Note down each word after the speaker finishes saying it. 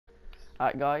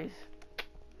Alright guys,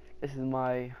 this is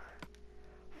my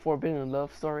forbidden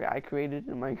love story I created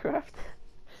in Minecraft.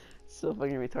 So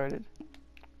fucking retarded.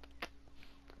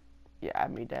 Yeah, I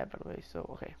made that by the way, so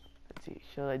okay. Let's see,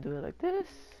 should I do it like this?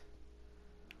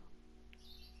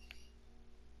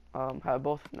 Have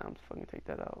both? No, I'm just fucking take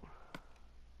that out.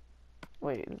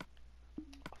 Wait,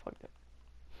 fuck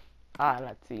that.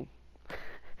 Let's see.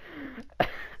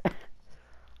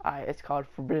 It's called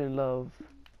Forbidden Love.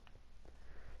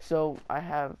 So I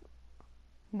have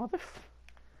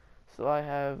So I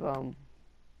have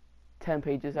 10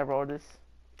 pages. I wrote this.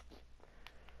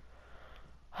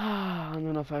 I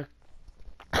don't know if I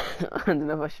I don't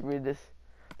know if I should read this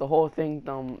the whole thing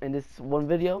in this one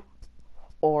video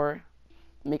or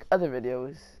make other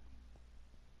videos.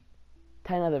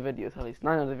 10 other videos, at least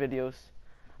 9 other videos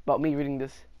about me reading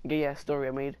this gay ass story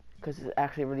I made, because it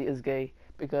actually really is gay,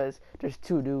 because there's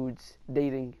two dudes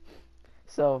dating.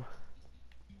 So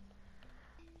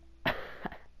it's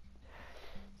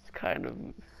kind of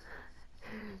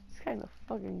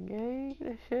fucking gay,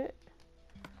 this shit.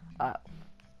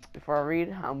 Before I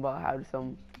read, I'm about to have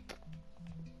some,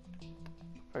 I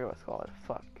forget what it's called,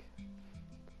 fuck.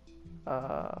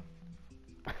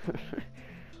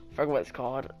 Forget what it's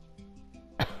called.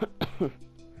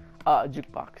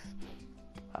 Jukebox.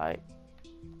 Alright.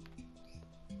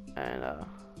 And I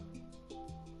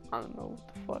don't know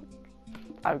what the fuck.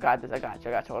 I've got this, I got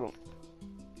you, hold on.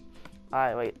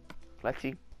 Alright, wait. Let's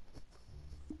see.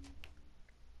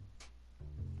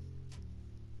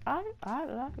 I'm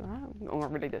gonna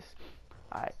read like this.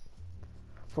 Alright.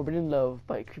 Forbidden Love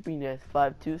by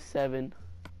Creepiness527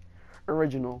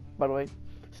 original, by the way.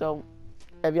 So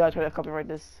if y'all try to copyright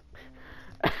this,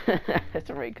 it's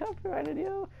already copyrighted,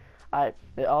 yo. Alright,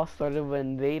 it all started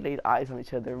when they laid eyes on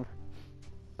each other.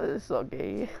 This is so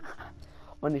gay.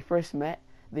 When they first met,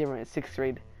 they were in 6th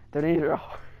grade. Their names are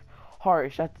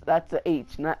Harsh. That's the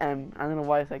H, not M. I don't know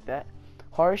why it's like that.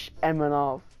 Harsh and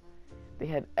Manov. They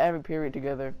had every period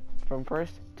together from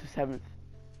 1st to 7th.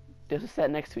 They just sat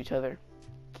next to each other.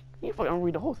 You fucking don't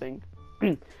read the whole thing.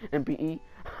 In PE,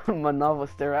 Manov would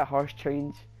stare at Harsh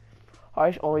strange.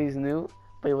 Harsh always knew,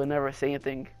 but he would never say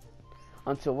anything.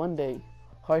 Until one day,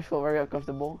 Harsh felt very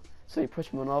uncomfortable, so he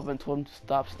pushed Manov and told him to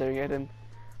stop staring at him.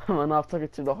 Manov took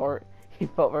it to the heart. He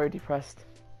felt very depressed.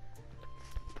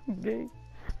 Gay.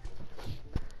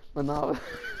 Manov.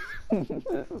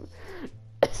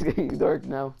 It's getting dark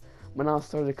now. Manov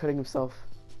started cutting himself.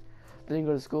 Didn't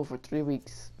go to school for 3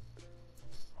 weeks.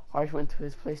 Harsh went to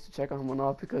his place to check on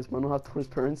Manov because Manov told his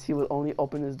parents he would only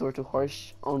open his door to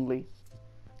Harsh only.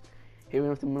 He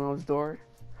went up to Manov's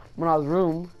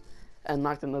room, and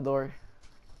knocked on the door.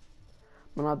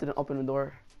 Manov didn't open the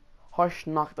door. Harsh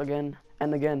knocked again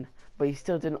and again, but he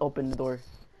still didn't open the door.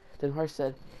 Then Harsh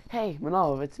said, "Hey,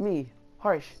 Manov, it's me,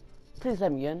 Harsh. Please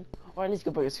let me in, or at least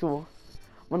go back to school."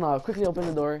 Manov quickly opened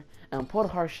the door and pulled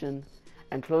Harsh in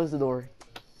and closed the door.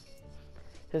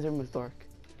 His room was dark,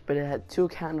 but it had 2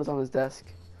 candles on his desk.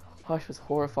 Harsh was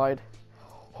horrified.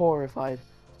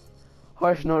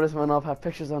 Harsh noticed Manov had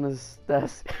pictures on his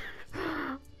desk.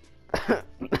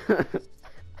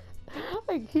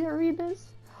 I can't read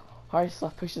this. Harsh saw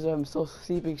pictures of him still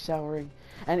sleeping, showering,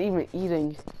 and even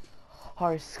eating.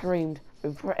 Harsh screamed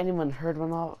before anyone heard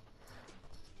Manov.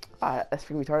 That's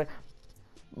freaking retarded.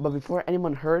 But before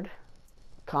anyone heard,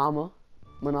 Manov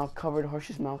covered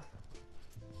Harsh's mouth.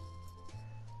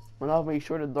 Manov made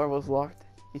sure the door was locked.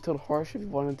 He told Harsh if he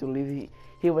wanted to leave,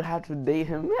 he would have to date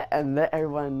him and let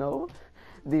everyone know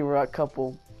they were a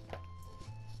couple.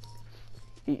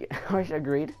 Harsh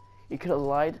agreed. He could have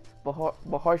lied, but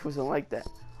Harsh wasn't like that.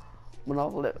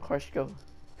 Manov let Harsh go.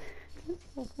 This is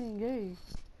so fucking gay.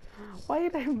 Why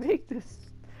did I make this?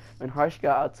 When Harsh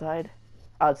got outside,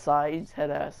 I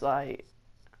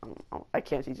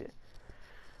can't teach it.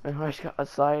 When Harsh got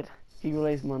outside, he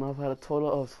realized Manov had a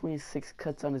total of 26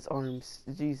 cuts on his arms.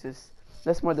 Jesus,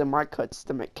 that's more than my cuts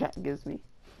that my cat gives me.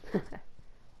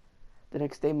 The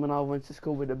next day, Manov went to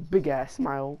school with a big ass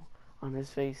smile on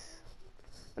his face.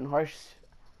 When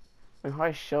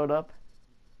Harsh showed up,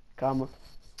 of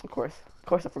course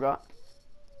I forgot.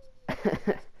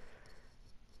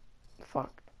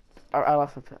 Fuck, I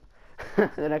lost my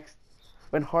pen.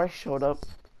 When Harsh showed up,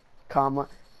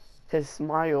 his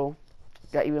smile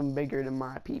got even bigger than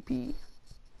my PP.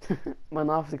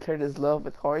 Manov declared his love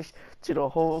with Harsh to the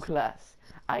whole class.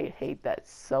 I hate that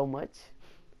so much.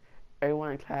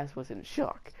 Everyone in class was in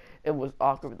shock. It was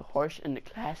awkward with Harsh in the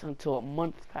class until a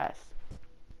month passed.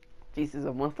 Jesus,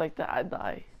 a month like that, I'd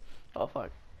die. Oh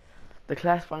fuck. The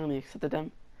class finally accepted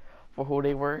them for who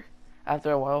they were.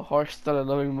 After a while, Harsh started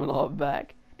loving Manov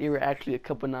back. They were actually a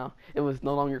couple now. It was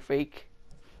no longer fake.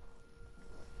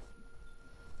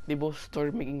 they both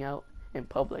started making out in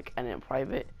public and in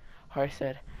private. Harsh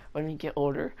said, when we get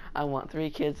older, I want 3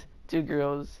 kids, 2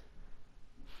 girls.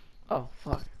 Oh,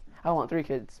 fuck. I want 3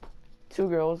 kids. 2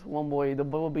 girls, 1 boy. The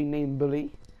boy will be named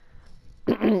Billy,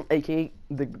 aka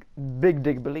the Big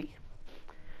Dick Billy.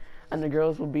 And the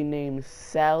girls will be named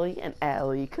Sally and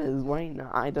Allie, cause why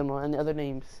not? I don't know any other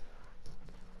names.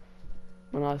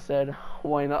 Manav said,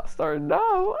 why not start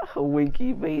now?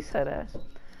 Winky face head ass.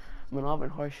 Manav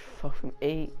and Harsh fucked from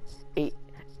 8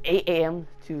 a.m.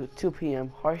 to 2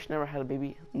 p.m. Harsh never had a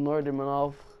baby, nor did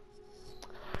Manav.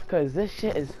 Cause this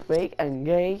shit is fake and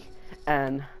gay,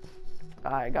 and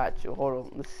I got you. Hold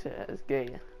on, this shit is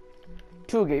gay.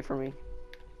 Too gay for me.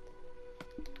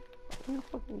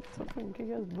 Fucking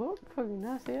gay ass book, fucking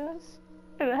nasty ass.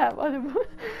 I don't have other books.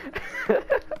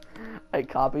 I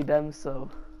copied them, so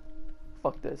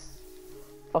fuck this.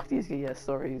 Fuck these gay ass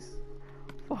stories.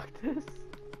 Fuck this.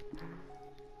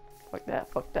 Fuck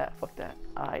that, fuck that, fuck that.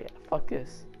 Fuck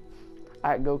this.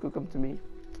 Alright, Goku, come to me.